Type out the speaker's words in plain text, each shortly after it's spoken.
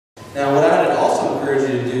Now, what I would also encourage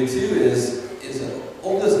you to do too is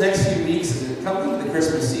over this next few weeks, as it comes into the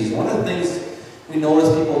Christmas season, one of the things we notice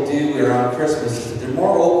people do around Christmas is that they're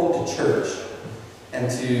more open to church and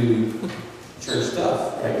to church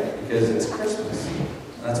stuff, right? Because it's Christmas. And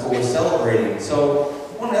that's what we're celebrating. So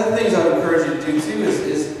one of the other things I would encourage you to do too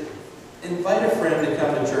is invite a friend to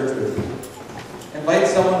come to church with you. Invite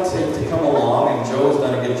someone to come along, and Joe has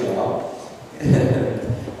done a good job.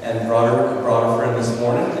 And brought a friend this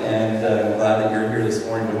morning, and I'm glad that you're here this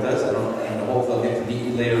morning with us. And hopefully I'll get to meet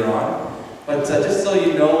you later on. But just so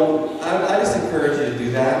you know, I just encourage you to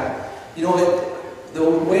do that. You know, the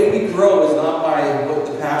way we grow is not by what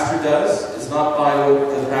the pastor does. It's not by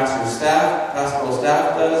what the pastoral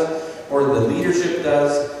staff does, or the leadership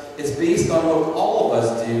does. It's based on what all of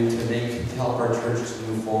us do to help our churches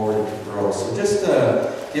move forward and to grow. So just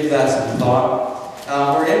give that some thought.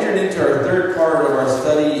 We're entering into our third part of our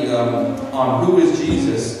study on who is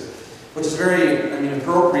Jesus, which is very,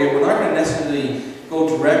 appropriate. We're not going to necessarily go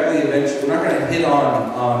directly eventually. We're not going to hit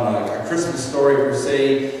on a Christmas story per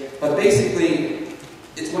se, but basically,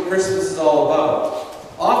 it's what Christmas is all about.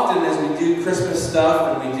 Often, as we do Christmas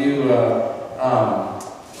stuff and we do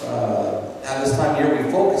at this time of year,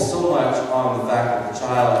 we focus so much on the fact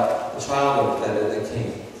that the child that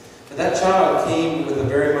came. But that child came with a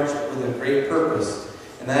great purpose,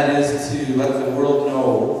 and that is to let the world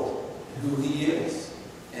know who he is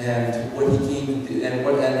and what he came to do,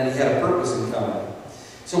 and he had a purpose in coming.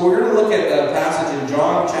 So we're going to look at a passage in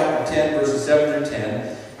John chapter 10, verses 7 through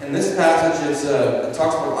 10. And this passage it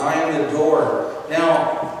talks about I am the door.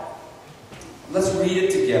 Now, let's read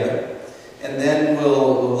it together, and then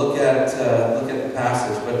we'll look at the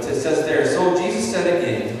passage. But it says there, so Jesus said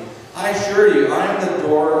again, I assure you, I am the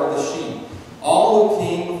door of the sheep. All who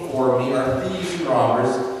came before me are thieves and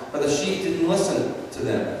robbers, but the sheep didn't listen to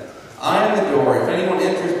them. I am the door. If anyone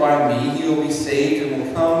enters by me, he will be saved and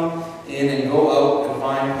will come in and go out and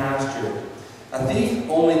find pasture. A thief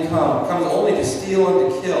comes only to steal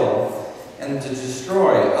and to kill and to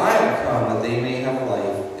destroy. I have come that they may have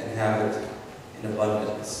life and have it in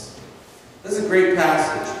abundance. This is a great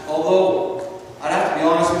passage. Although, I'd have to be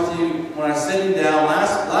honest with you, when I was sitting down,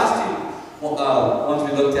 last two ones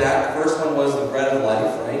we looked at, the first one was the bread of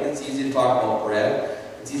life, right? It's easy to talk about bread.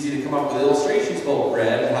 It's easy to come up with illustrations about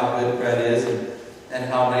bread and how good bread is, and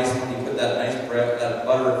how nice when you put that nice bread, that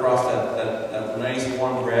butter across that nice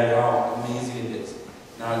warm bread, how amazing it is.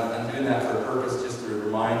 Now, I'm doing that for a purpose, just to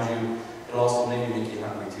remind you, but also maybe make you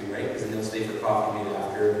hungry too, right? Because then you'll stay for coffee maybe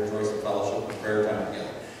after and enjoy some fellowship and prayer time together.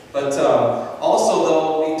 But also,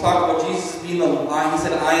 though, we talked about Jesus being the light. He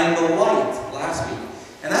said, I am the light last week.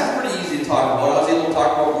 And that's pretty easy to talk about. I was able to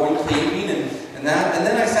talk about going caving and that. And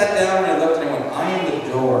then I sat down and I looked and I went, I am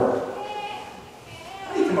the door.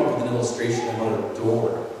 How do you come up with an illustration about a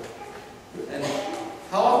door? And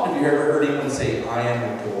how often have you ever heard anyone say, I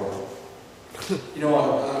am the door? You know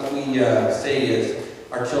what we say is,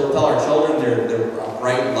 tell our children they're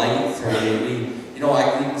bright lights, or I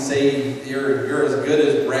can even say you're as good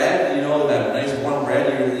as bread, that nice warm bread,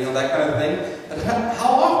 that kind of thing. But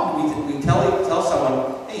how often do we tell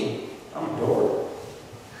someone, hey, I'm a door?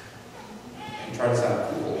 And try to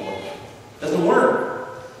sound cool. It doesn't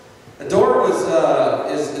work. A door is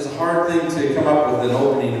a hard thing to come up with an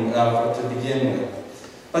opening to begin with.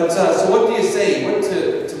 But so what do you say? What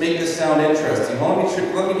to make this sound interesting? Well,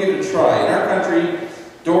 let me give it a try. In our country,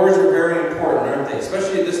 doors are very important, aren't they?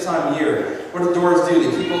 Especially at this time of year. What do doors do?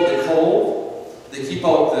 They keep out the cold. They keep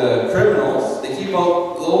out the criminals. They keep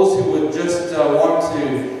out those who would just want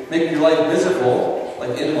to make your life miserable,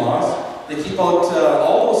 like in-laws. They keep out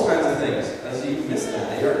all those kinds of things. As you missed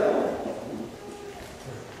that,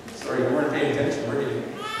 sorry, you weren't paying attention, were you?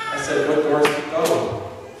 I said, what doors keep out?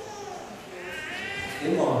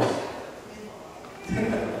 In-laws.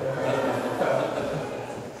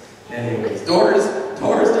 Anyways, doors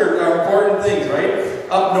are important things, right?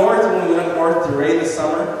 Up north, when we went north to raid this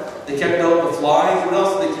summer, they kept out the flies. What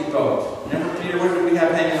else did they keep out? Remember, Peter, what did we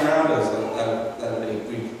have hanging around us that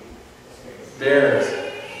week? Bears.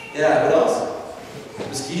 Yeah, what else?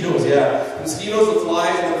 Mosquitoes, yeah. The mosquitoes, the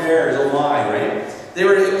flies, and the bears. Oh my, right?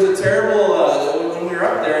 It was a terrible, when we were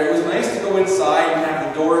up there, it was nice to go inside and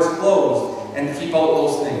have the doors closed and keep out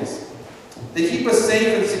those things. They keep us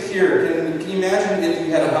safe and secure. Can you imagine if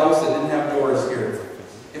you had a house that didn't have doors here?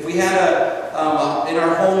 If we had in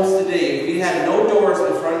our homes today, if we had no doors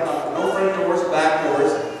in front, no front doors, back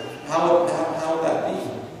doors, how would that be?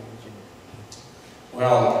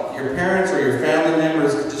 Well, your parents or your family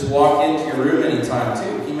members could just walk into your room anytime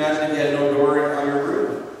too. Can you imagine if you had no door on your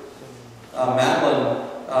room? Madeline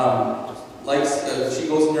likes, she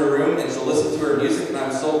goes in her room and she'll listen to her music, and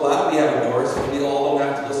I'm so glad we have a door so we all don't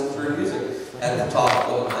have to listen to her music at the top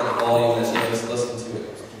of the volume that she likes to listen to it.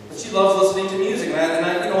 But she loves listening to music, and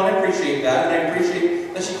I appreciate that, and I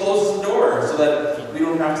appreciate that she closes the door so that we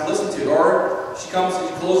don't have to listen to it. Or she comes and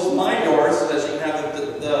she closes my door so that she can have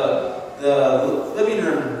the living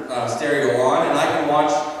room stereo on, and I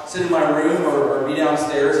can sit in my room or be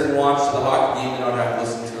downstairs and watch the hockey game and not have to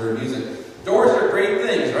listen to her music. Doors are great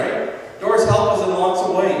things, right? Doors help us in lots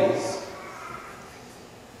of ways.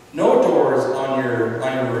 No doors on your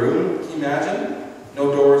room, can you imagine?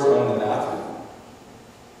 No doors on the bathroom.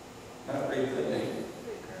 Not a great thing, eh?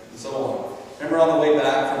 And so on. Remember on the way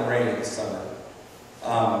back from Ray this summer,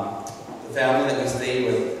 the family that we stayed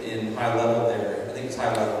with in High Level there, I think it's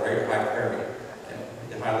High Level, right? Or High Prairie.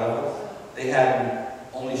 In High Level, they had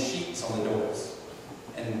only sheets on the doors.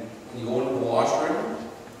 And when you go into the washroom,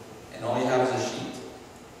 and all you have is a sheet,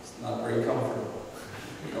 it's not very comfortable.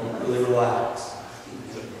 You don't really relax.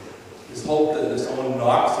 Just hope that if someone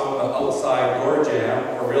knocks on the outside door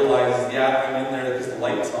jamb or realizes, yeah, I'm in there because the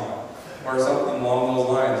light's on, or something along those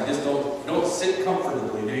lines. You just don't sit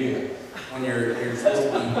comfortably, do you? When you're supposed to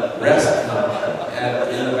be resting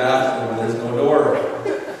in the bathroom where there's no door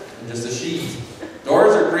and just a sheet.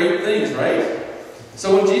 Doors are great things, right?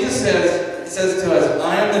 So when Jesus says to us,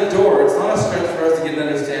 I am the door, it's not a stretch for us to get an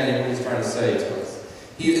understanding of what he's trying to say to us.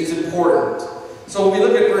 It's important. So when we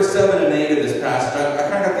look at verse 7 and 8 of this passage, I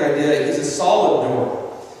kind of got the idea that he's a solid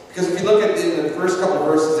door. Because if you look at in the first couple of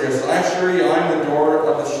verses there, so I assure you, I am the door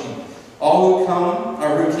of the sheep. All who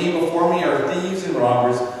came before me are thieves and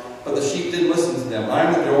robbers, but the sheep didn't listen to them. I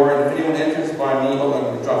am the door, and if anyone enters by me, I'm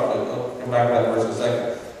going to I'll come back to that verse in a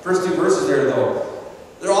second. First two verses there, though,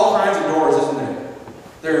 there are all kinds of doors, isn't there?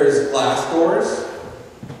 There's glass doors,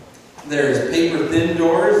 there's paper-thin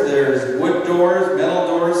doors, there's wood doors, metal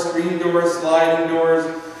doors, screen doors, sliding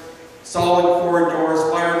doors, solid core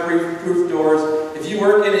doors, fireproof doors. If you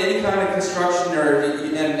work in any kind of construction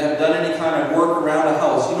and have done any kind of work around a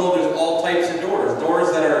house, you know there's all types of doors.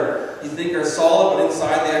 Doors that you think are solid, but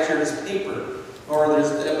inside they actually are just paper. Or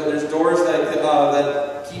there's doors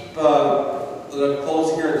that keep the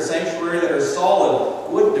clothes here at the sanctuary that are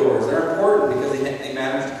solid wood doors. They're important because they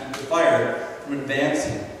manage to keep the fire from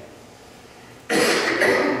advancing.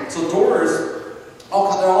 So doors, there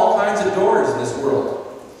are all kinds of doors in this world.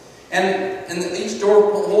 And each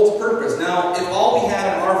door holds a purpose. Now, if all we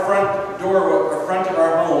had on our front door, or front of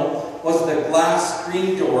our home, was the glass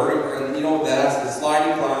screen door, and that's the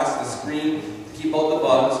sliding glass, the screen to keep out the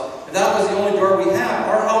bugs, if that was the only door we had,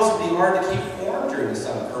 our house would be hard to keep warm during the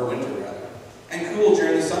summer, or winter rather, and cool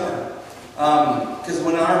during the summer. Because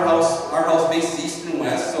when our house faces east and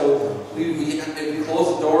west, so we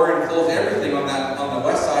close the door and close everything on the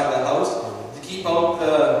west side of the house to keep out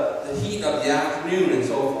the heat of the afternoon and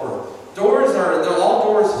so forth. All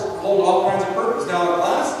doors hold all kinds of purpose. Now, a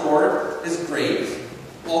glass door is great,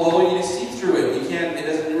 although you see through it. It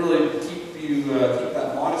doesn't really keep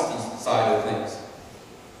that modesty side of things,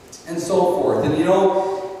 and so forth. And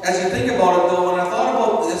as you think about it, though, when I thought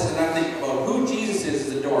about this and I think about who Jesus is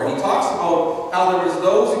as a door, he talks about how there was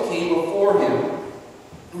those who came before him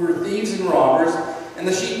who were thieves and robbers, and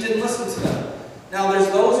the sheep didn't listen to them. Now, there's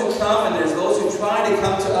those who come, and there's those who try to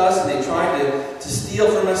come to us, and they try to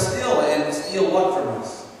steal from us still. And steal what from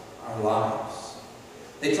us? Our lives.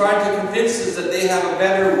 They try to convince us that they have a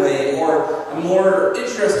better way, or a more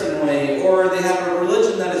interesting way, or they have a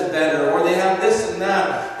religion that is better, or they have this and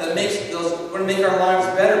that going to make our lives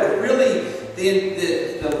better. But really,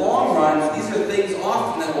 in the long run, these are things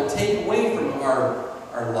often that will take away from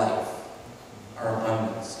our life, our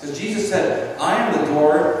abundance. Because Jesus said, I am the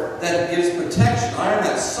door that gives protection. I am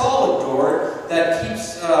that solid door that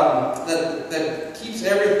keeps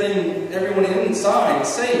everyone inside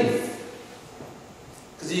safe.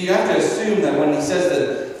 Because you have to assume that when he says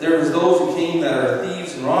that there's those who came that are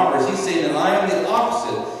thieves and robbers, he's saying that I am the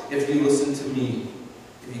opposite if you listen to me,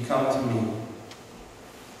 if you come to me.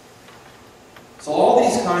 So all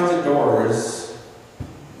these kinds of doors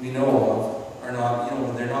we know of are not,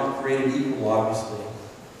 they're not created equal, obviously.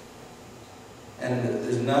 And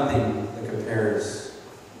there's nothing that compares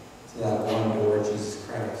to that one door, Jesus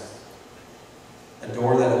Christ. A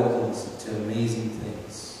door that opens to amazing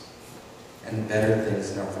things and better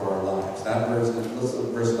things for our lives. That verse, listen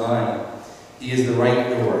to verse 9. He is the right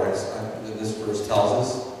door, as this verse tells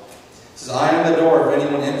us. It says, I am the door. If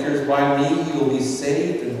anyone enters by me, he will be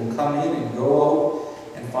saved and will come in and go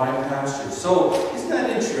out and find pasture. So, isn't that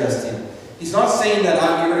interesting? He's not saying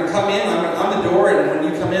that you're going to come in, I'm the door, and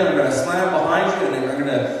when you come in, I'm going to slam behind you, and I'm going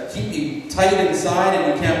to keep you tight inside,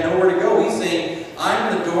 and you can't know where to go. He's saying,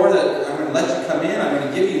 I'm the door that I'm going to let you come in. I'm going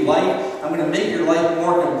to give you life. I'm going to make your life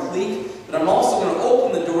more complete. But I'm also going to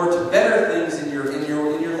open the door to better things in your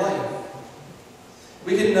life.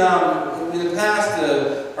 We can, in the past,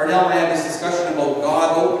 Ardell and I had this discussion about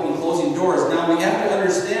God opening and closing doors. Now we have to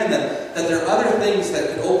understand that there are other things that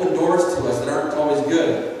can open doors to us that aren't always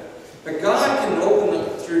good. But God can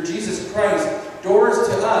open, through Jesus Christ, doors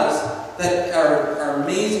to us that are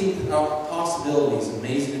amazing possibilities,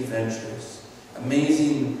 amazing adventures,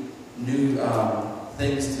 amazing new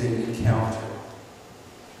things to encounter.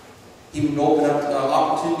 He can open up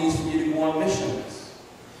opportunities for you to go on missions.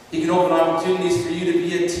 He can open opportunities for you to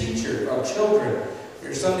be a teacher of children for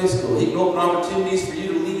your Sunday school. He can open opportunities for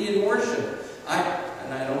you to lead in worship.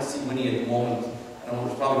 I don't see Winnie at the moment. I don't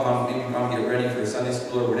know, it's probably going to get ready for Sunday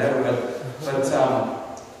school or whatever, but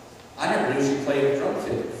I never knew she played a drum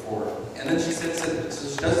kit before. And then she sits and so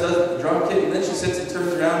she does the drum kit, and then she sits and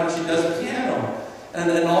turns around and she does the piano.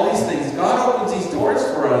 And all these things. God opens these doors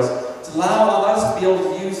for us to allow us to be able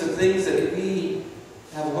to use the things that we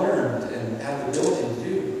have learned and have the ability to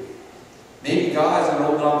do. Maybe God is going to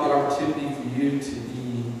open up the opportunity for you to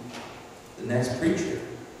be the next preacher,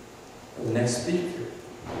 or the next speaker,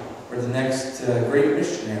 or the next great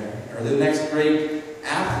missionary, or the next great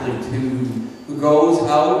athlete who goes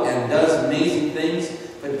out and does amazing things,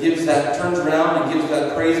 but turns around and gives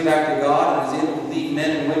that praise back to God and is able to lead men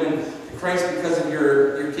and women to Christ because of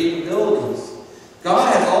your capabilities.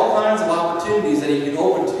 God has all kinds of opportunities that He can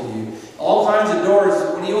open to you. All kinds of doors.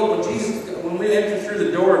 When we enter through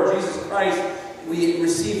the door of Jesus Christ, we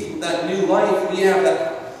receive that new life. We have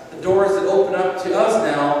the doors that open up to us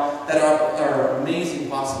now that are amazing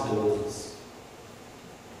possibilities.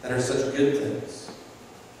 That are such good things.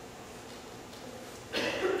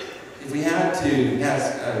 If we had to,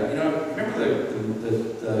 remember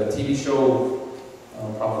the TV show,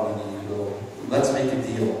 probably not even ago, Let's Make a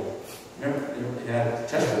Deal.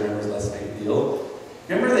 Chester remembers Let's Make a Deal.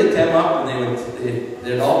 Remember they came up and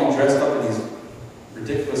they'd all be dressed up in these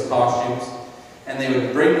ridiculous costumes, and they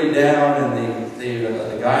would bring me down, and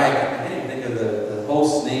the guy, I can't even think of the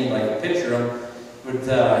host's name, like a picture of him, but he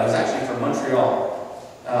was actually from Montreal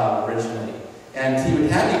originally, and he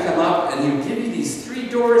would have you come up and he would give you these 3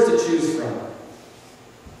 doors to choose from,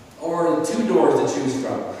 or 2 doors to choose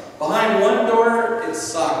from. Behind one door, it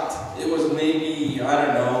sucked. It was maybe, I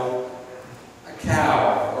don't know, a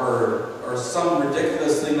cow or some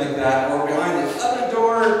ridiculous thing like that. Or behind the other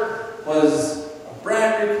door was a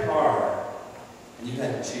brand new car. And you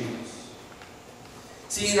had to choose.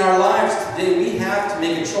 See, in our lives today, we have to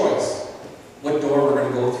make a choice what door we're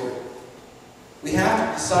going to go through. We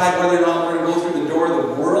have to decide whether or not we're going to go through the door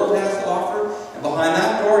the world has to offer. And behind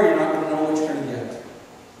that door, you're not going to know what you're going to get.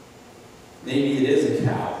 Maybe it is a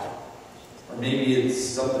cow. Or maybe it's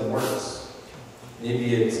something worse.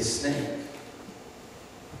 Maybe it's a snake.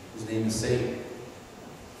 His name is Satan.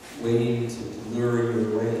 Waiting to lure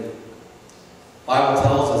you away. The Bible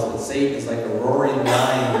tells us that Satan is like a roaring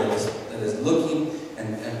lion that is looking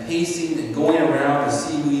and pacing and going around to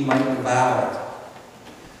see who he might devour.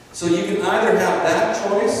 So you can either have that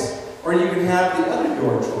choice, or you can have the other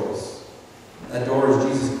door choice. That door is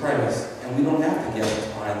Jesus Christ, and we don't have to guess what's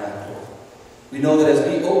behind that door. We know that as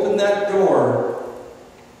we open that door,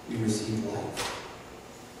 we receive life.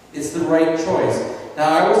 It's the right choice.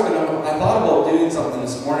 Now, I thought about doing something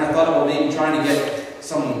this morning. I thought about maybe trying to get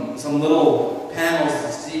some little panels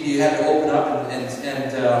to see if you had to open up, and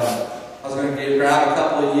I was going to grab a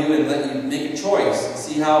couple of you and let you make a choice and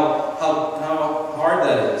see how hard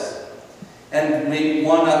that is. And maybe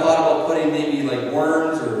one, I thought about putting maybe like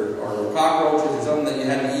worms or cockroaches or something that you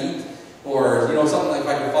had to eat, or something like if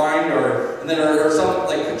I could find, or something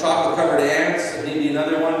like chocolate covered ants, and maybe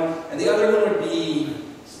another one. And the other one would be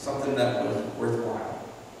something that was worthwhile.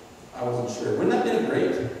 I wasn't sure. Wouldn't that have been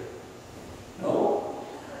great? No?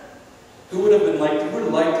 Who would have liked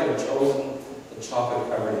to have chosen the chocolate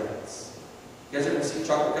covered ants? You guys ever seen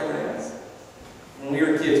chocolate covered ants? When we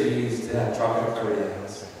were kids, we used to have chocolate covered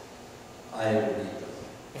ants. I didn't eat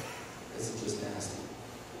them. This is just nasty.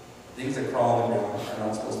 Things that crawl on the ground are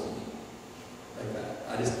not supposed to be eaten. Like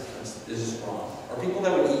that. It's just wrong. Or people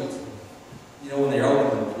that would eat, when they're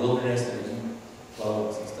out in the wilderness and they eat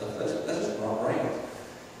bugs and stuff. That's just not right.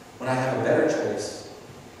 When I have a better choice,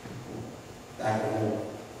 back at home,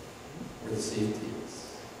 where the safety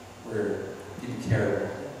is, where people care about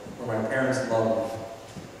me, where my parents love me,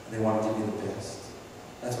 and they want to give me the best.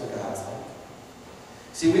 That's what God's like.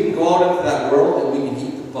 See, we can go out into that world and we can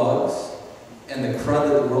eat the bugs and the crud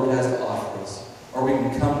that the world has to offer us. Or we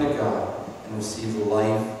can come to God and receive the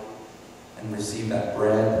life and receive that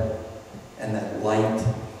bread and that light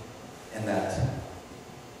and that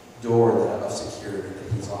door of security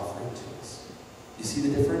that He's offering to us. You see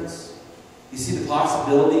the difference? You see the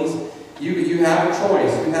possibilities? You have a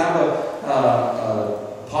choice. You have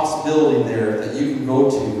a possibility there that you can go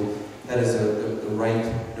to that is the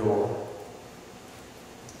right door.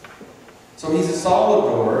 So He's a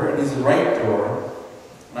solid door, and He's a right door.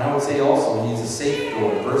 And I would say also He's a safe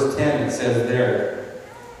door. Verse 10, it says there,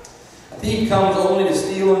 "A thief comes only to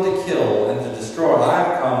steal and to kill and to destroy. I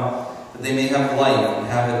have come that they may have life and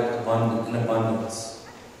have it in abundance."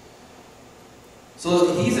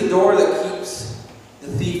 So He's a door that keeps the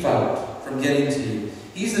thief out from getting to you.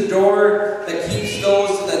 He's the door that keeps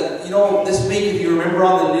those that, this week, if you remember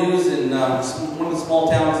on the news in one of the small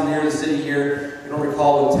towns near the city here, I don't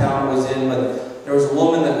recall what town it was in, but there was a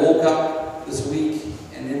woman that woke up this week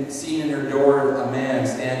and seen in her door a man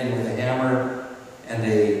standing with a hammer and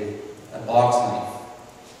a box knife.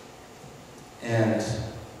 And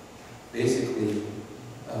basically,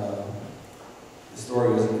 the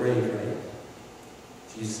story wasn't great, right?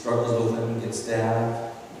 She struggles with him, gets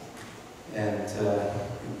stabbed, and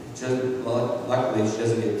luckily she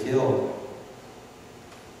doesn't get killed.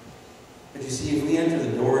 But you see, if we enter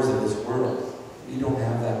the doors of this world, we don't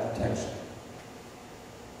have that protection.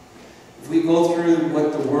 If we go through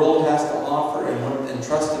what the world has to offer and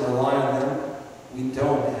trust and rely on them, we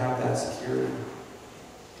don't have that security.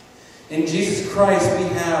 In Jesus Christ, we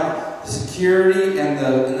have the security and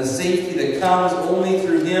the safety that comes only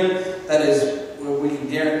through Him. That is, we have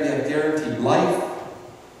guaranteed life.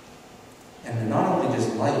 And not only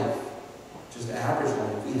just life, just average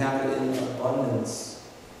life. We have it in abundance.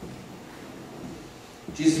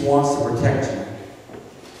 Jesus wants to protect you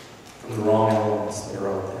from the wrong elements that are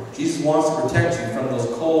out there. Jesus wants to protect you from those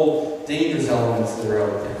cold, dangerous elements that are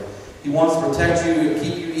out there. He wants to protect you and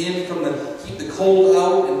keep you in keep the cold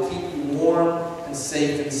out and keep you warm and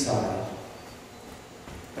safe inside.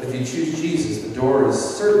 But if you choose Jesus, the door is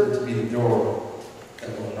certain to be the door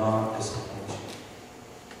that will not disappoint you.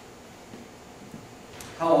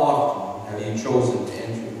 How often have you chosen to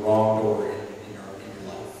enter the wrong door in your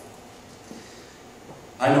life?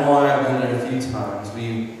 I know I've done it a few times.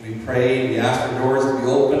 We prayed, we asked for doors to be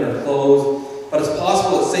open or closed, but it's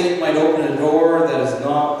possible that Satan might open a door that is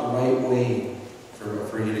not the right way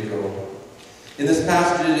for you to go. In this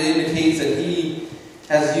passage, it indicates that he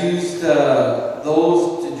has used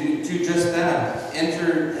those to do just that,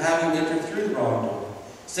 have you enter through the wrong door.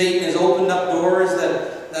 Satan has opened up doors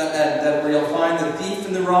that where you'll find the thief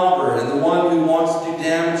and the robber and the one who wants to do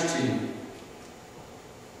damage to you.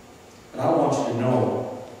 But I want you to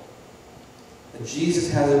know that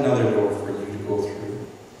Jesus has another door for you to go through.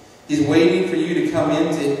 He's waiting for you to come to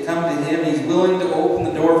Him. He's willing to open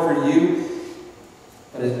the door for you.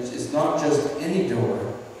 But it's not just any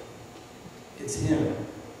door. It's Him.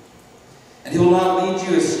 And He will not lead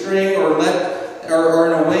you astray or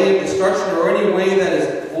in a way of destruction or any way that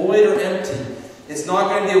is void or empty. It's not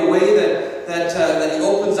going to be a way that He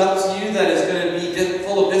opens up to you that is going to be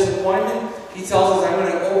full of disappointment. He tells us, I'm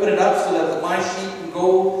going to open it up so that my sheep can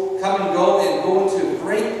come and go into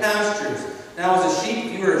great pastures. Now, as a sheep,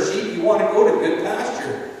 if you were a sheep, you want to go to good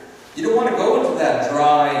pasture. You don't want to go into that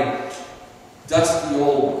dry, dusty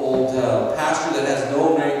old pasture that has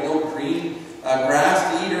no green grass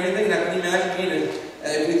to eat or anything. Now, can you imagine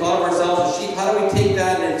if we thought of ourselves as sheep, how do we take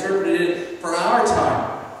that and interpret it for our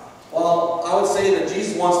time? Well, I would say that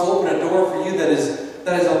Jesus wants to open a door for you that is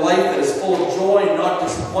a life that is full of joy and not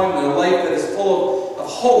disappointment, a life that is full of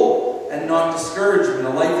hope and not discouragement, a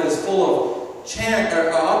life that is full of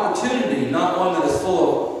opportunity, not one that is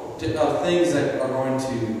full of things that are going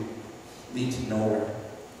to lead to nowhere.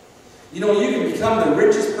 You know, you can become the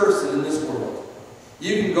richest person in this world.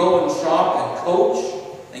 You can go and shop at Coach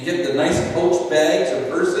and get the nice Coach bags or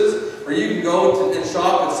purses, or you can go and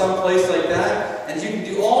shop at some place like that, and you can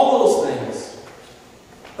do all those things.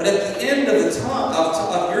 But at the end of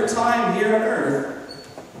your time here on earth,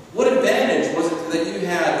 what advantage was it that you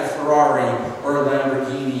had a Ferrari or a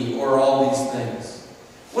Lamborghini or all these things?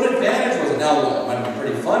 What advantage was it? Now, it might be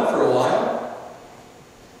pretty fun for a while,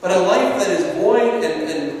 but a life that is void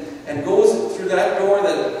and goes through that door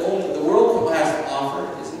that only the world has to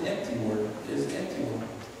offer is an empty one. It is an empty one.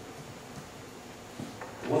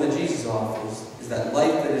 The one that Jesus offers is that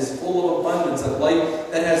life that is full of abundance, that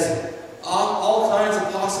life that has all kinds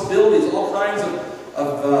of possibilities, all kinds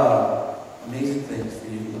of amazing things for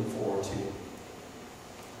you to look forward to.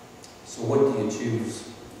 So what do you choose?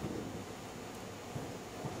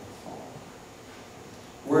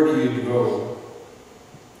 Where do you go?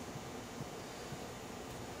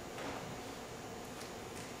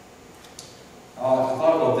 I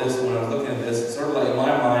thought about this when I was looking at this. It's sort of like, in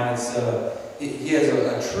my mind, he has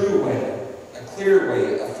a true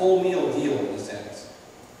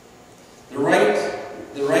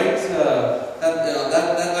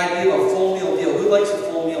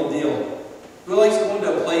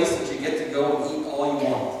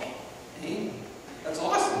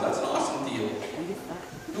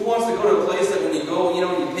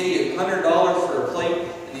go, you pay $100 for a plate,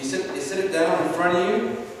 and they sit it down in front of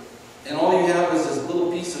you, and all you have is this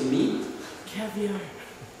little piece of meat. Caviar.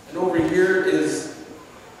 And over here is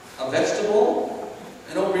a vegetable,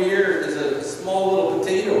 and over here is a small little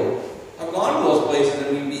potato. I've gone to those places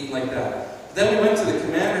and we've eaten like that. But then we went to the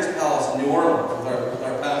Commander's Palace in New Orleans with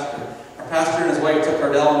our pastor. Our pastor and his wife took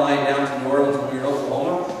Ardell and I down to New Orleans when we were in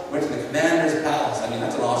Oklahoma. Went to the Commander's Palace. I mean,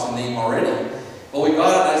 that's an awesome name already. But we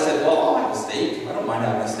got it, and I said, well, I'll have a steak. I don't mind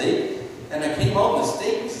having a steak. And I came out, and the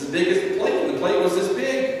steak was the biggest plate, and the plate was this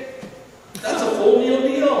big. That's a full meal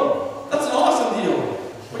deal. That's an awesome deal.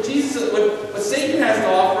 What Satan has to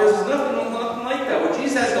offer us is nothing like that. What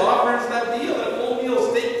Jesus has to offer us is that deal, that full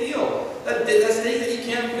meal steak deal. That steak that you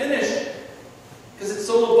can't finish because it's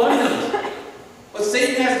so abundant. What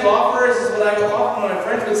Satan has to offer us is what I often, when my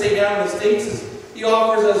friends would say down in the States, is he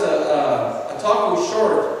offers us a taco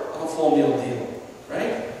short of a full meal deal.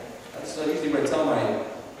 Right? That's usually what I tell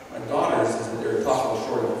my daughters is that they're a taco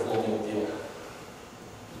short of a full meal deal.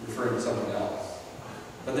 Referring to something else.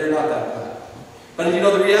 But they're not that bad. But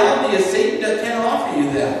the reality is Satan can't offer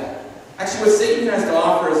you that. Actually, what Satan has to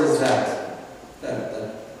offer us is that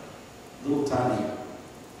little tiny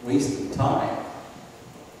waste of time.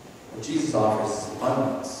 What Jesus offers is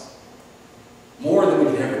abundance. More than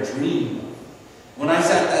we could ever dream of. When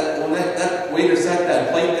that waiter set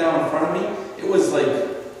that plate down in front of me, it was like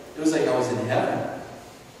I was in heaven.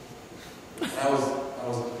 I was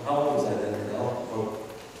how old was I then? About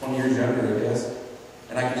 20 years younger, I guess.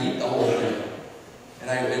 And I could eat the whole thing. And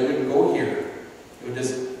it wouldn't go here. It would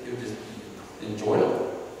just be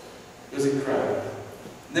enjoyable. It was incredible.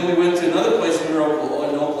 And then we went to another place in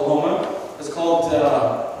Oklahoma. It's called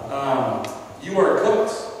You Are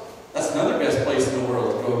Cooked. That's another best place in the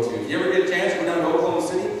world to go to. If you ever get a chance to go down to Oklahoma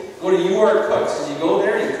City, go to You Are Cooked. Because you go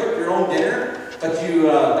there, you cook your own dinner. But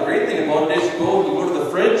the great thing about it is you go to the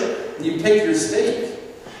fridge and you pick your steak.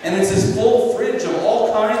 And it's this full fridge of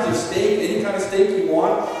all kinds of steak, any kind of steak you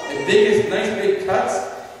want, the biggest, nice big cuts.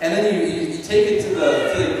 And then you take it to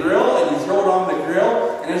the grill and you throw it on the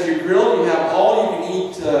grill. And as you grill, you have all you can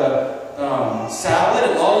eat salad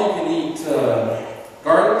and all you can eat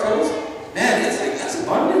garlic toast. Man, that's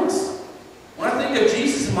abundance. When I think of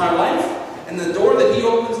Jesus in my life and the door that He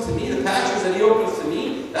opens to me, the pastures that He opens to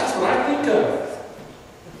me, that's what I think of.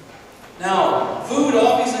 Now, food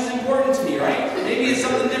obviously is important to me, right? Maybe it's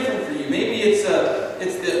something different for you. Maybe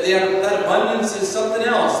that abundance is something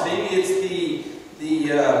else. Maybe it's the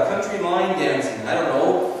country line dancing. I don't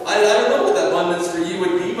know. I don't know what that abundance for you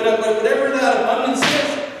would be, but whatever that abundance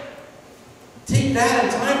is, take that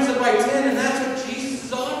and times it by 10, and that's what Jesus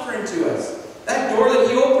is offering to us. That door that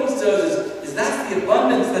He opens to us is that's the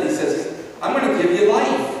abundance that He says, I'm going to give you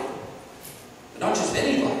life. But not just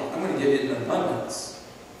any life. I'm going to give you an abundance.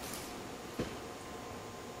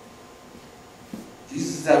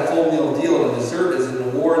 Jesus is that full meal deal, and the dessert is an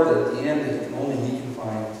reward that at the end that He can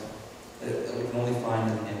find, that we can only find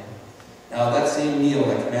in Him. Now that same meal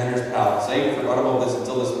at Commander's Palace, I even forgot about this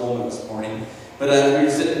until this moment this morning, but as we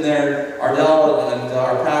were sitting there, Ardell and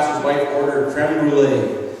our pastor's wife ordered creme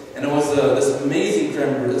brulee, and it was this amazing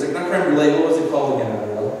creme brulee. It's like not creme brulee, what was it called again,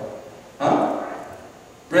 Ardell? Huh?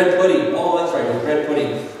 Bread pudding. Oh, that's right, it was bread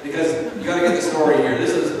pudding. Because you got to get the story here.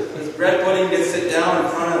 This bread pudding gets sit down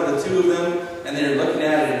in front of the two of them, and they're looking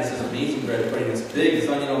at it, and it's this amazing bread pudding. It's big. It's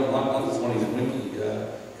not, not just one of these winky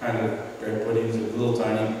kind of bread puddings, a little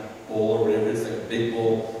tiny bowl or whatever. It's like a big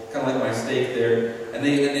bowl, kind of like my steak there. And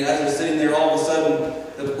as they're sitting there, all of a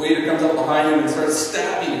sudden, the waiter comes up behind him and starts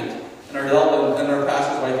stabbing it. And our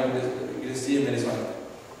pastor's wife, you can just see him, and he's like,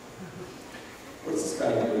 "What's this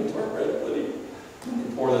guy doing to our bread pudding?" And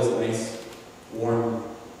they pour this nice, warm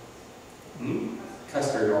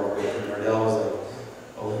custard all over it, and Ardell was like,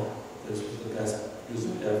 "Oh, this was the best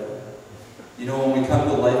food ever." When we come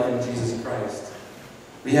to life in Jesus Christ,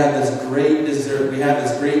 we have this great dessert, we have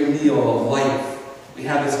this great meal of life, we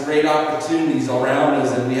have this great opportunities around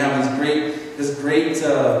us, and we have this great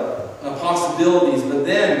possibilities. But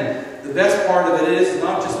then, the best part of it is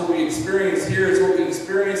not just what we experience here, it's what we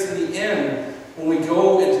experience in the end when we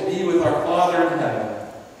go and to be with our Father in heaven.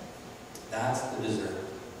 That's the dessert.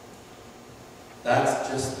 That's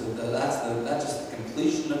just the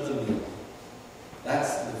completion of the meal.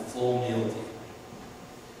 That's the full meal deal.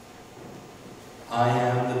 I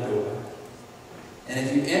am the door. And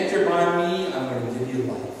if you enter by me, I'm going to give you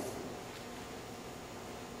life.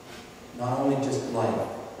 Not only just life,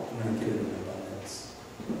 I'm going to give it in abundance.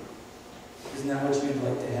 Isn't that what you'd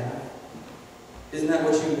like to have? Isn't that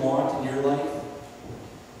what you want in your life?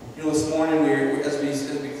 This morning, as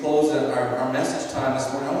we close our message time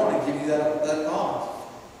this morning, I want to give you that thought.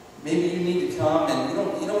 Maybe you need to come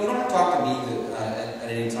me at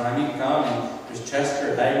any time. You can come, and there's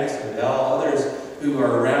Chester, Agnes, and Bell, others who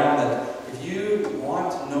are around, that if you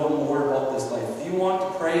want to know more about this life, if you want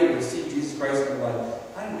to pray and receive Jesus Christ in your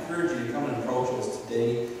life, I encourage you to come and approach us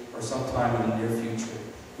today or sometime in the near future.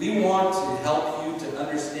 We want to help you to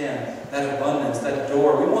understand that abundance, that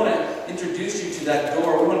door. We want to introduce you to that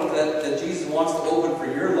door. We want that Jesus wants to open for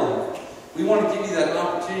your life. We want to give you that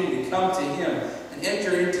opportunity to come to Him and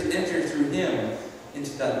enter through Him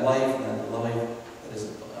into that life and that life that is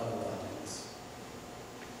abundance.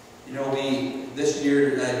 You know, this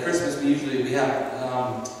year at Christmas we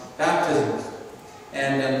have baptisms,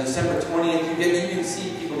 and on December 20th you can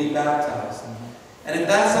see people be baptized. And if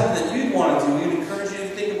that's something that you'd want to do, we'd encourage you to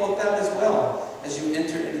think about that as well as you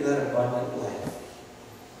enter into that abundant life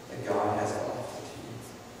that God has offered to you.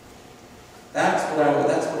 That's what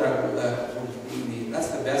we need. That's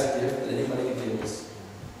the best gift that anybody can give us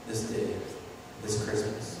this day, this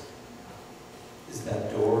Christmas, is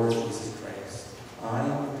that door